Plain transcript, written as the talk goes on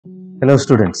Hello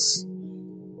students,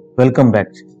 welcome back.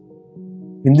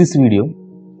 In this video,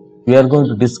 we are going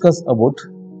to discuss about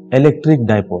electric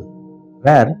dipole,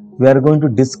 where we are going to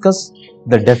discuss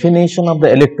the definition of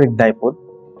the electric dipole,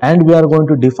 and we are going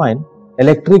to define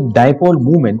electric dipole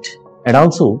moment, and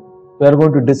also we are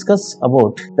going to discuss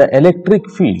about the electric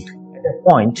field at a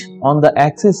point on the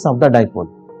axis of the dipole.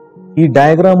 Ee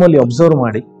diagram alli observe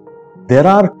ಮಾಡಿ, there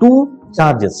are two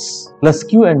charges plus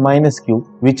q and minus q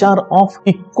which are of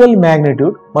equal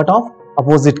magnitude but of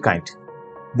opposite kind.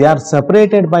 They are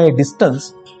separated by a distance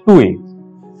 2a.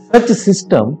 Such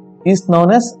system is known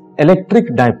as electric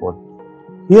dipole.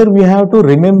 Here we have to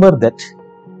remember that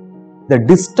the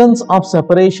distance of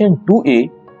separation 2a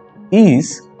is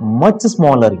much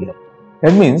smaller here.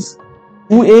 That means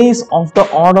 2a is of the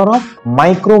order of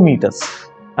micrometers.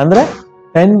 Andre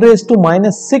 10 raised to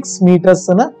minus 6 meters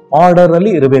na order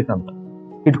alli irabekanta.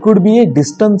 It could be a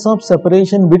distance of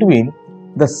separation between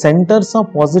the centers of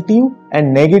positive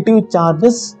and negative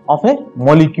charges of a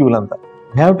molecule anta.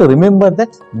 You have to remember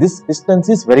that this distance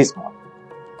is very small.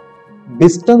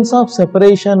 Distance of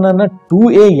separation anna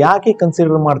 2a yaake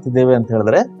consider ಮಾಡ್ತಿದ್ದೇವೆ ಅಂತ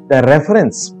ಹೇಳಿದ್ರೆ, the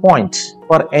reference point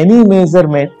for any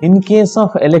measurement in case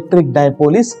of electric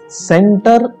dipole is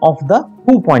center of the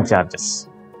 2-point charges.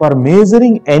 For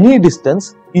measuring any distance,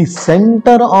 the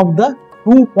center of the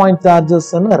 2-point charges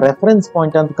anna reference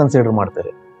point anta consider ಮಾಡ್ತಾರೆ.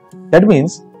 That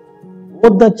means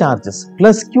both the charges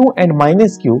plus q and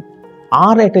minus q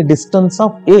are at a distance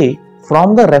of a from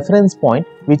the reference point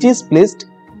which is placed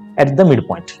at the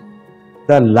midpoint.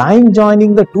 The line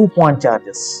joining the 2-point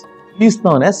charges is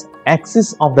known as axis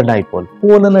of the dipole.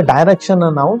 Pole in a direction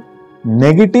now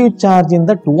negative charge in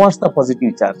the towards the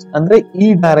positive charge. Andre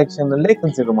e direction alle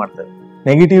consider ಮಾಡ್ತಾರೆ,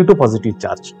 negative to positive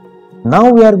charge. Now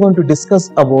we are going to discuss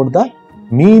about the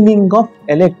meaning of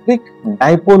electric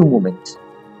dipole moment.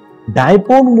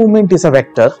 Dipole moment is a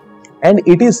vector and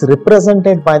it is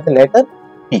represented by the letter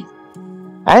P,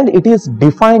 and it is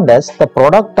defined as the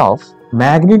product of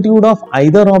magnitude of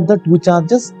either of the two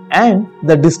charges and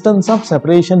the distance of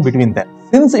separation between them.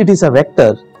 Since it is a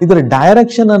vector, idar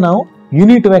direction now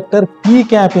unit vector p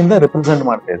cap in the represent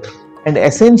ಮಾಡ್ತೇವೆ, and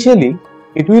essentially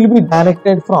it will be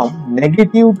directed from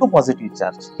negative to positive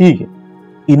charge. ಹೀಗೆ,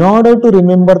 in order to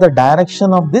remember the direction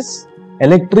of this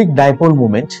electric dipole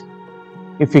moment,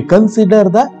 if we consider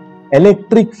the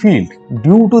electric field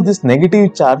due to this negative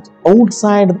charge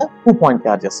outside the 2-point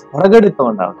charges, ಹೊರಗಡೆ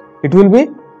ತಗೊಂಡಾಗ it will be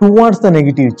towards the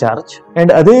negative charge, and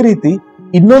ಅದೇ ರೀತಿ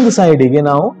ಇನ್ನೊಂದು side ಗೆ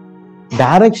ನಾವು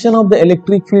direction of the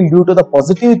electric field due to the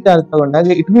positive charge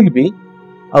ತಗೊಂಡಾಗ it will be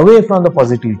away from the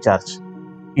positive charge.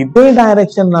 ಇದೇ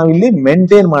direction ನಾವು ಇಲ್ಲಿ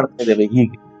ಮೇಂಟೈನ್ ಮಾಡ್ತಾ ಇದ್ದೇವೆ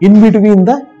ಹೀಗೆ in between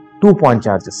the 2-point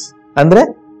charges. ಅಂದ್ರೆ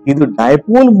ಇದು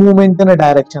ಡೈಪೋಲ್ ಮೂವ್ಮೆಂಟ್ ನ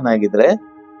ಡೈರೆಕ್ಷನ್ ಆಗಿದ್ರೆ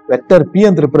ವೆಕ್ಟರ್ p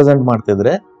ಅಂತ ರಿಪ್ರೆಸೆಂಟ್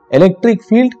ಮಾಡ್ತಿದ್ರೆ, electric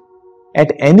field at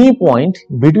any point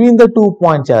between the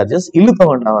 2-point charges ಇಲ್ಲಿ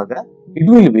ತಗೊಂಡಾಗ it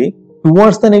will be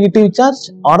towards the negative charge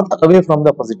or away from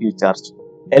the positive charge.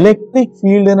 Electric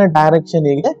field in a direction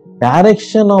ige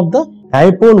direction of the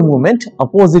dipole moment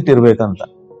opposite ಇರಬೇಕಂತ.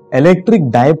 Electric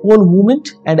dipole moment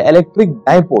and electric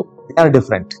dipole, they are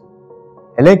different.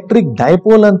 Electric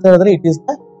dipole ಅಂತ ಹೇಳಿದ್ರೆ it is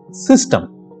the system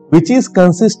which is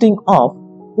consisting of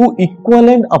two equal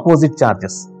and opposite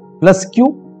charges plus q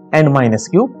and minus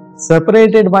q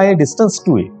separated by a distance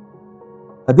 2a.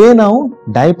 ಅದೇ ನಾವು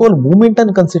dipole moment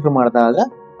ಅನ್ನು consider ಮಾಡಿದಾಗ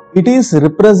it is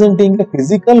representing a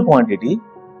physical quantity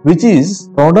which is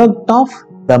product of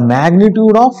the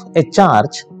magnitude of a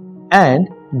charge and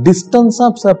distance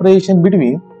of separation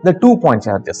between the 2-point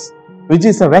charges, which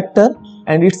is a vector,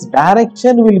 and its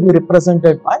direction will be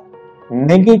represented by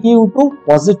negative to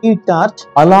positive charge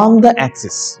along the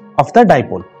axis of the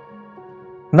dipole.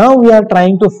 Now we are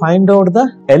trying to find out the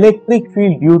electric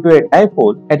field due to a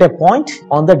dipole at a point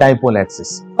on the dipole axis.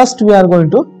 First we are going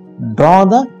to draw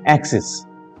the axis.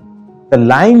 The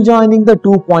line joining the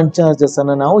 2-point charges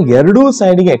ಅನ್ನು ನಾವು ಎರಡೂ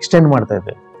side ಗೆ extend ಮಾಡ್ತಾ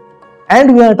ಇದ್ದೇವೆ, and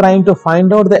we are trying to find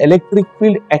out the electric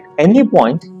field at any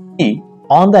point P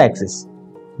on the axis.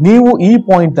 ನೀವು ಈ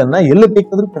point ಅನ್ನ ಎಲ್ಲಿ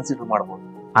ಬೇಕಾದ್ರೂ ಕನ್ಸಿಡರ್ ಮಾಡಬಹುದು,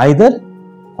 ಐದರ್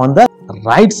ಆನ್ ದ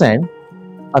ರೈಟ್ ಸೈಡ್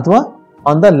ಅಥವಾ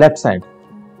ಆನ್ ದ ಲೆಫ್ಟ್ ಸೈಡ್,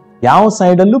 ಯಾವ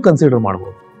ಸೈಡ್ ಅಲ್ಲೂ ಕನ್ಸಿಡರ್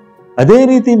ಮಾಡಬಹುದು. ಅದೇ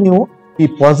ರೀತಿ ನೀವು ಈ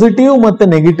ಪಾಸಿಟಿವ್ ಮತ್ತೆ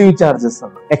ನೆಗೆಟಿವ್ ಚಾರ್ಜಸ್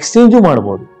ಅನ್ನು ಎಕ್ಸ್ಚೇಂಜ್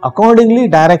ಮಾಡಬಹುದು. Accordingly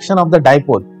direction of the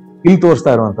dipole ಇಲ್ಲಿ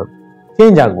ತೋರಿಸ್ತಾ ಇರುವಂತದ್ದು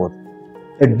ಚೇಂಜ್ ಆಗಬಹುದು.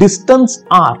 The distance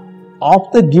r of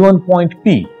the given point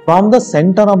P from the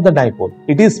center of the dipole,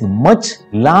 it is much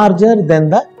larger than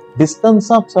the distance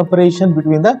of separation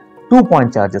between the 2-point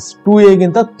charges. 2a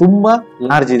ಗಿಂತ ತುಂಬಾ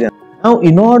large ಇದೆ. Now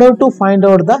in order to find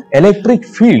out the electric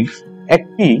field at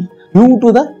P due to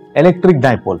the electric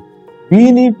dipole, we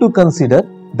need to consider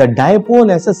the dipole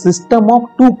as a system of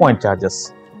 2-point charges.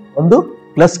 ಒಂದು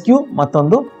plus Q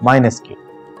ಮತ್ತೊಂದು minus Q.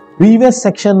 Previous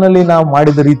section ನಲ್ಲಿ ನಾವು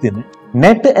ಮಾಡಿದ ರೀತಿನೇ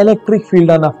net electric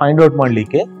field ಅನ್ನ find out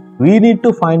ಮಾಡಲಿಕ್ಕೆ we need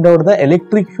to find out the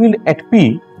electric field at P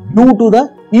due to the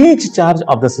each charge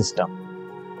of the system.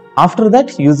 After that,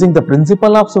 using the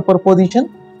principle of superposition,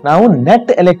 ನಾವು net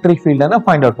electric field ಅನ್ನ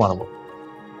find out ಮಾಡಬಹುದು.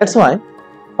 That's why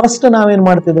first ನಾವೇನ್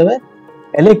ಮಾಡ್ತಿದ್ದೇವೆ,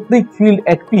 electric field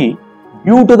at P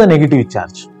due to the negative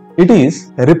charge. It is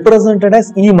represented as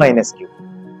E minus Q.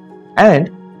 And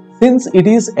since it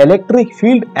is electric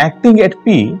field acting at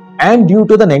P and due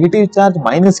to the negative charge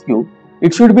minus Q,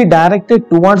 it should be directed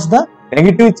towards the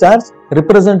negative charge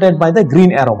represented by the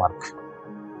green arrow mark.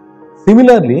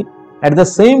 Similarly, at the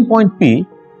same point P,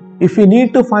 if we need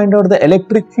to find out the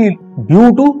electric field due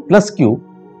to plus Q,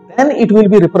 then it will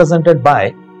be represented by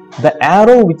the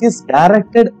arrow which is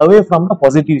directed away from the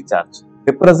positive charge,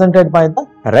 represented by the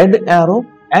red arrow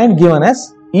and given as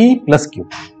E plus Q.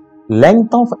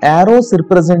 Length of arrows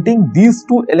representing these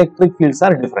two electric fields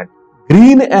are different.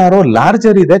 Green arrow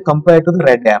larger is compared to the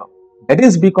red arrow. That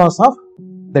is because of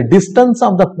the distance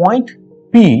of the point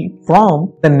P from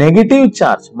the negative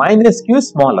charge minus Q is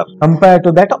smaller compared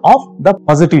to that of the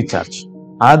positive charge.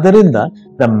 Adharinda,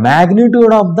 the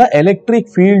magnitude of the electric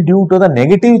field due to the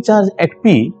negative charge at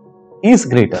P is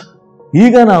greater.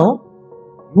 ಈಗ ನಾವು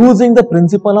using the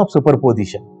principle of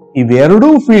superposition, ಇವೆರಡೂ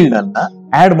field ಅನ್ನ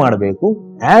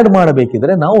add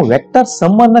ಮಾಡಬೇಕಿದ್ರೆ ನಾವು vector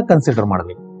some ಅನ್ನ consider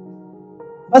ಮಾಡಬೇಕು.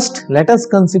 First, let us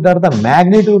consider the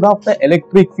magnitude of the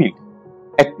electric field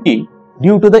at P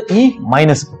due to the E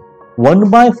minus Q. 1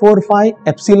 by 4 phi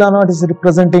epsilon naught is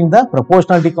representing the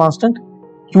proportionality constant.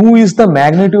 Q is the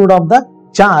magnitude of the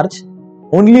charge.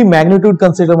 Only magnitude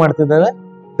consider ಮಾಡ್ತಿದ್ದೇವೆ.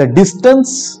 The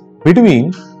distance between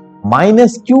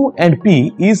minus Q and P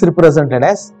is represented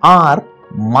as R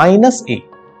minus A.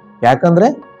 ಯಾಕಂದ್ರೆ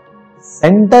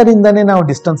centre ಇಂದನೇ ನಾವು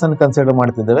distance ಅನ್ನು consider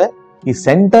ಮಾಡ್ತಿದ್ದೇವೆ. ಈ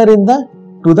centre ಇಂದ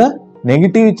to the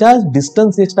negative charge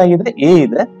distance ಎಷ್ಟಾಗಿದೆ, A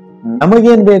ಇದೆ.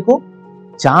 ನಮಗೇನ್ ಬೇಕು,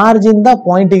 ಚಾರ್ಜ್ ಇಂದ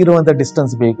ಪಾಯಿಂಟ್ ಇರುವಂತ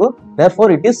ಡಿಸ್ಟೆನ್ಸ್ ಬೇಕು. therefore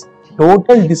it is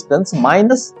total distance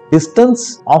minus distance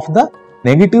of the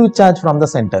negative charge from the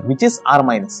center, which is R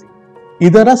minus A.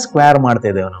 ಇದರ ಸ್ಕ್ವೇರ್ ಮಾಡ್ತಾ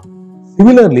ಇದ್ದೇವೆ ನಾವು.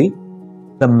 Similarly,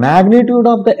 the magnitude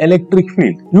of the electric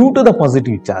field due to the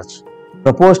positive charge,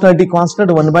 proportionality constant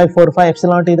 1 by 4 phi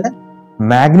epsilon ಇದೆ.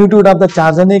 magnitude of the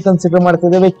charge ಅನ್ನೇ consider ಮಾಡ್ತಾ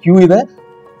ಇದ್ದೇವೆ, Q ಇದೆ.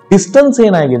 Distance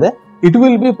ಏನಾಗಿದೆ, it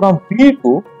will be from P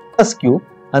to plus Q.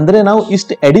 ಅಂದ್ರೆ ನಾವು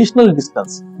ಇಷ್ಟು additional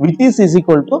distance which is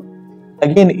equal to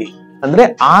again A, ಅಂದ್ರೆ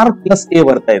ಆರ್ ಪ್ಲಸ್ ಎ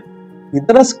ಬರ್ತಾ ಇದೆ.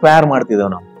 ಇದರ ಸ್ಕ್ವೇರ್ ಮಾಡ್ತಿದ್ದೇವೆ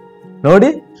ನಾವು. ನೋಡಿ,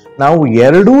 ನಾವು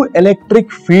ಎರಡು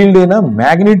ಎಲೆಕ್ಟ್ರಿಕ್ ಫೀಲ್ಡ್ ನ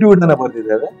ಮ್ಯಾಗ್ನಿಟ್ಯೂಡ್ ಅನ್ನ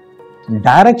ಬರ್ತಿದ್ದೇವೆ.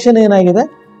 ಡೈರೆಕ್ಷನ್ ಏನಾಗಿದೆ,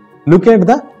 look at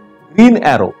the green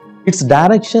arrow, it's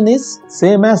direction is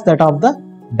same as that of the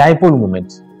dipole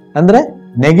moment. ಅಂದ್ರೆ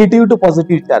ನೆಗೆಟಿವ್ ಟು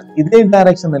ಪಾಸಿಟಿವ್ ಚಾರ್ಜ್ ಇದೇ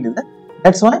ಡೈರೆಕ್ಷನ್ ಅಲ್ಲಿ ಇದೆ.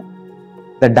 That's why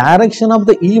the direction of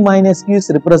the E minus Q is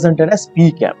represented as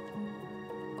P cap.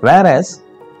 Whereas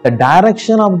the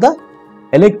direction of the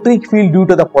electric field due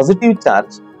to the positive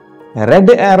charge, red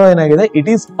arrow ಏನಾಗಿದೆ, it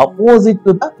is opposite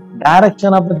to the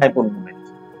direction of the dipole moment.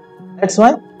 That's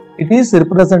why it is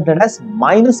represented as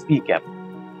minus P cap.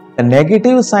 The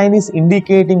negative sign is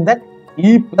indicating that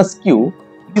E plus Q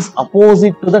is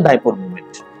opposite to the dipole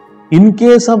moment. In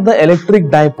case of the electric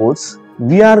dipoles,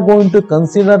 we are going to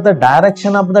consider the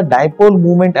direction of the dipole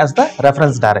moment as the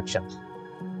reference direction.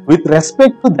 With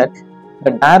respect to that,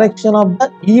 the direction of the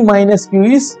E minus Q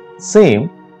is same.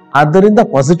 ಆದ್ದರಿಂದ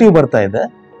positive ಬರ್ತಾ ಇದೆ.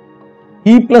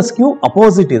 E plus Q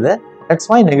opposite ಇದೆ. That's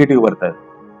why negative ಬರ್ತಾ ಇದೆ.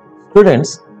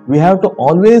 Students, we have to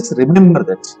always remember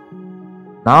that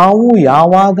ನಾವು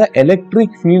ಯಾವಾಗ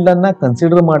electric field ಅನ್ನ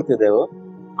consider ಮಾಡ್ತಿದ್ದೇವೋ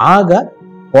ಆಗ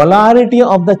ಪೊಲಾರಿಟಿ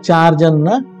ಆಫ್ ದ ಚಾರ್ಜ್ ಅನ್ನ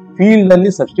ಫೀಲ್ಡ್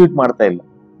ಅಲ್ಲಿ ಸಬ್ಸ್ಟಿಟ್ಯೂಟ್ ಮಾಡ್ತಾ ಇಲ್ಲ.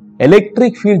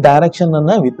 ಎಲೆಕ್ಟ್ರಿಕ್ ಫೀಲ್ಡ್ ಡೈರೆಕ್ಷನ್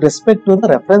ಅನ್ನ with respect to the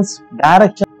reference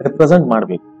direction represent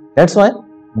ಮಾಡಬೇಕು. ದಟ್ಸ್ ವೈ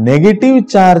ನೆಗೆಟಿವ್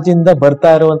ಚಾರ್ಜ್ ಇಂದ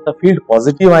ಬರ್ತಾ ಇರುವಂತ ಫೀಲ್ಡ್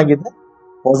ಪಾಸಿಟಿವ್ ಆಗಿದೆ,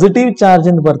 ಪಾಸಿಟಿವ್ ಚಾರ್ಜ್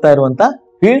ಇಂದ ಬರ್ತಾ ಇರುವಂತ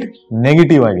ಫೀಲ್ಡ್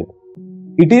ನೆಗೆಟಿವ್ ಆಗಿದೆ.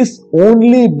 It is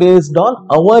only based on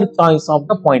hour choice of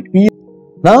the point P.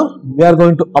 Now we are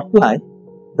going to apply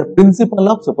the principle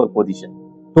of superposition.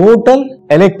 Total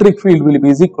electric field will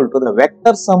be equal to the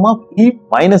vector sum of E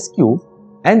minus Q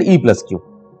and E plus Q.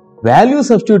 Value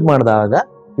substitute ಮಾಡಿದಾಗ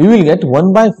we will get 1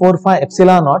 by 4 phi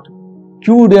epsilon naught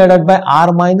Q divided by R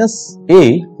minus A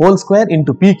whole square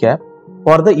into P cap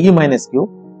for the E minus Q,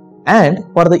 and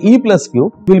for the E plus Q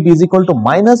will be equal to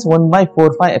minus 1 by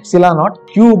 4 phi epsilon naught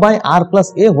Q by R plus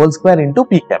A whole square into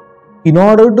P cap. In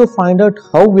order to find out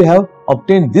how we have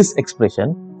obtained this expression,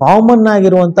 common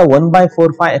ಆಗಿರುವಂತ 1 by 4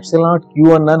 phi epsilon naught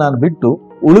Q ಅನ್ನ ನಾನು ಬಿಟ್ಟು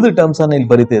ಉಳಿದ terms ಅನ್ನು ಇಲ್ಲಿ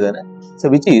ಬರೀತಿದ್ದೇನೆ. So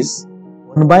which is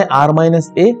 1 by R minus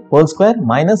A whole square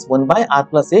minus 1 by R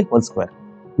plus A whole square,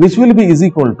 which will be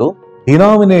equal to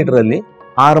denominator ಅಲ್ಲಿ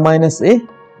R minus A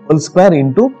whole square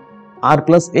into r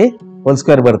plus a whole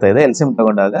square ಬರ್ತಾ ಇದೆ LCM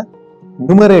ತಗೊಂಡಾಗ.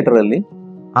 Numerator ಅಲ್ಲಿ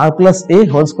r plus a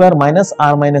whole square minus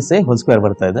r minus a whole square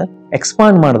ಬರ್ತಾ ಇದೆ.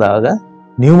 Expand ಮಾಡಿದಾಗ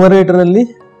numerator ಅಲ್ಲಿ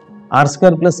r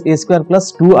square plus a square plus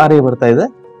 2ra ಬರ್ತಾ ಇದೆ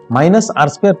minus r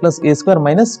square plus a square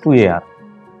minus 2ar.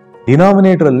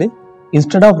 Denominator ಅಲ್ಲಿ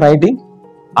instead of writing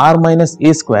r minus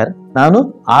a square ನಾನು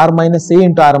r minus a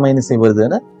into r minus a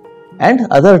ಬರೆದಿದ್ದೇನೆ and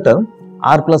other term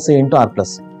r plus a into r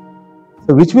plus a.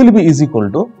 So which will be is equal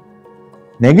to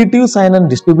negative sign ಅನ್ನು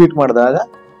distribute ಮಾಡಿದಾಗ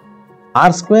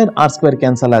r square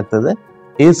cancel ಆಗ್ತದೆ,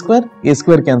 a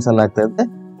square cancel ಆಗ್ತದೆ,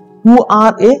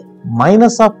 2ra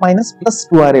minus of minus plus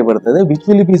 2ra ಬರ್ತದೆ which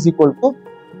will be is equal to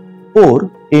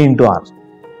 4a into r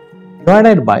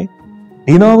divided by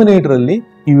denominator ಅಲ್ಲಿ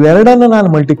ಇವೆರಡನ್ನು ನಾನು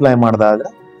multiply ಮಾಡಿದಾಗ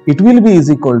it will be is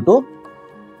equal to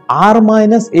r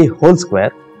minus a whole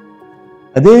square.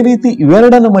 ಅದೇ ರೀತಿ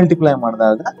ಇವೆರಡನ್ನು multiply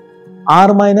ಮಾಡಿದಾಗ r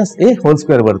minus a whole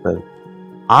square ಬರ್ತದೆ.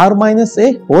 r minus a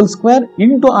whole square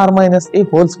into r minus a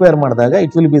whole square ಮಾಡಿದಾಗ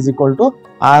it will be is equal to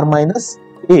r minus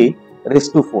a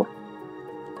raised to 4.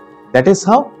 That is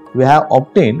how we have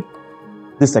obtained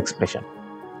this expression.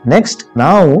 Next,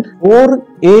 ನಾವು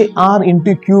 4ar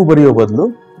into q ಬರೆಯೋ ಬದಲು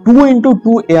 2 into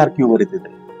 2ar q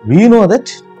ಬರೀತಿದ್ದೇವೆ. We know that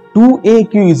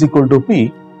 2aq is equal to p.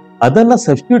 ಅದನ್ನ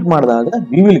substitute ಮಾಡಿದಾಗ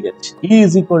we will get e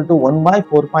is equal to 1 by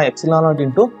 4 pi epsilon naught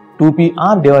into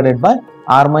 2pr divided by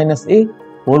r minus a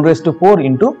whole raised to 4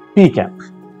 into p cap.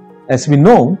 As we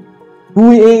know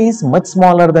 2a is much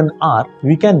smaller than r,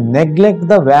 we can neglect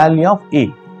the value of a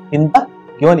in the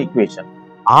given equation.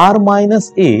 R minus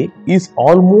a is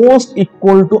almost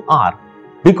equal to r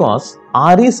because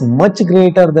r is much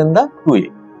greater than the 2a.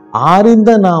 r ಇಂದ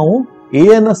ನಾವು a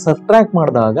ಅನ್ನು subtract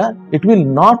ಮಾಡಿದಾಗ it will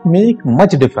not make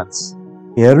much difference.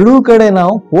 ಎರಡೂ ಕಡೆ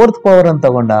ನಾವು fourth power ಅನ್ನು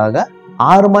ತಗೊಂಡಾಗ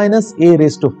r minus a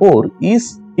raised to 4 is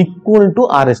equal to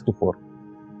r raised to 4.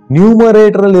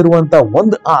 Numerator ಅಲ್ಲಿ ಇರುವಂತ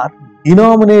ಒಂದು r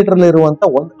ಡಿನಾಮಿನೇಟರ್ ಅಲ್ಲಿ ಇರುವಂತ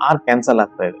ಒಂದು r ಕ್ಯಾನ್ಸಲ್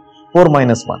ಆಗ್ತಾ ಇದೆ 4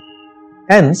 minus 1.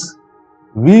 Hence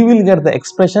we will get the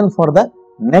expression for the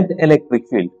net electric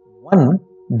field 1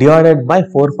 divided by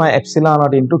 4 pi epsilon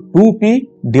naught into 2p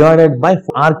divided by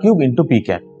r cube into p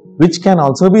cap, which can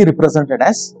also be represented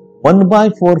as 1 by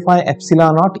 4 pi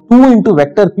epsilon naught 2 into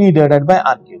vector p divided by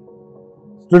r cube.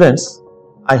 Students,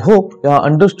 I hope you have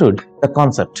understood the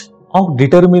concept of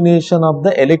determination of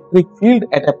the electric field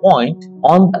at a point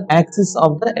on the axis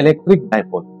of the electric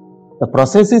dipole. The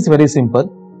process is very simple.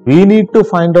 We need to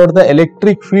find out the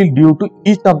electric field due to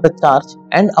each of the charge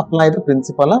and apply the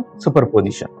principle of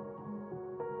superposition.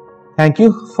 Thank you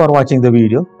for watching the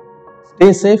video.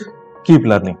 Stay safe, keep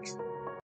learning.